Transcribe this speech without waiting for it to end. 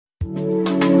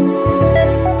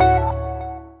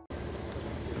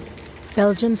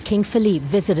Belgium's King Philippe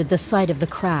visited the site of the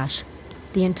crash.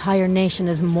 The entire nation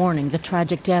is mourning the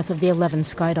tragic death of the 11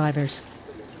 skydivers.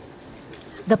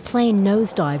 The plane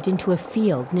nosedived into a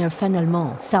field near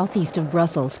Fenelmont, southeast of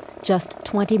Brussels, just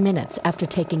 20 minutes after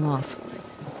taking off.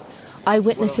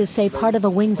 Eyewitnesses say part of a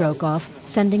wing broke off,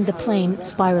 sending the plane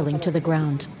spiraling to the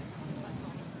ground.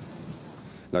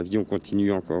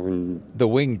 The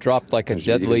wing dropped like a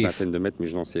dead leaf.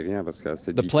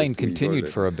 The plane continued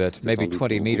for a bit, maybe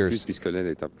 20 meters,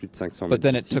 but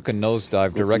then it took a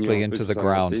nosedive directly into the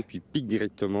ground.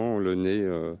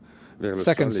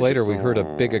 Seconds later, we heard a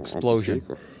big explosion.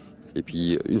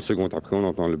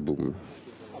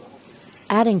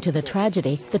 Adding to the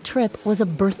tragedy, the trip was a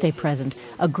birthday present.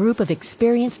 A group of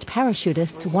experienced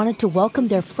parachutists wanted to welcome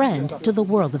their friend to the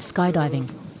world of skydiving.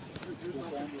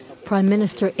 Prime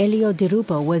Minister Elio Di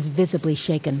Rupo was visibly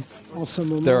shaken.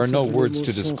 There are no words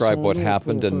to describe what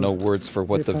happened and no words for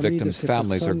what the victims'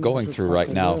 families are going through right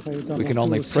now. We can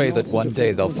only pray that one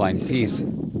day they'll find peace.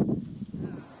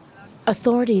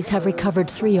 Authorities have recovered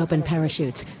 3 open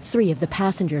parachutes. 3 of the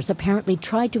passengers apparently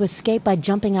tried to escape by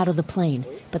jumping out of the plane,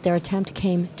 but their attempt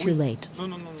came too late.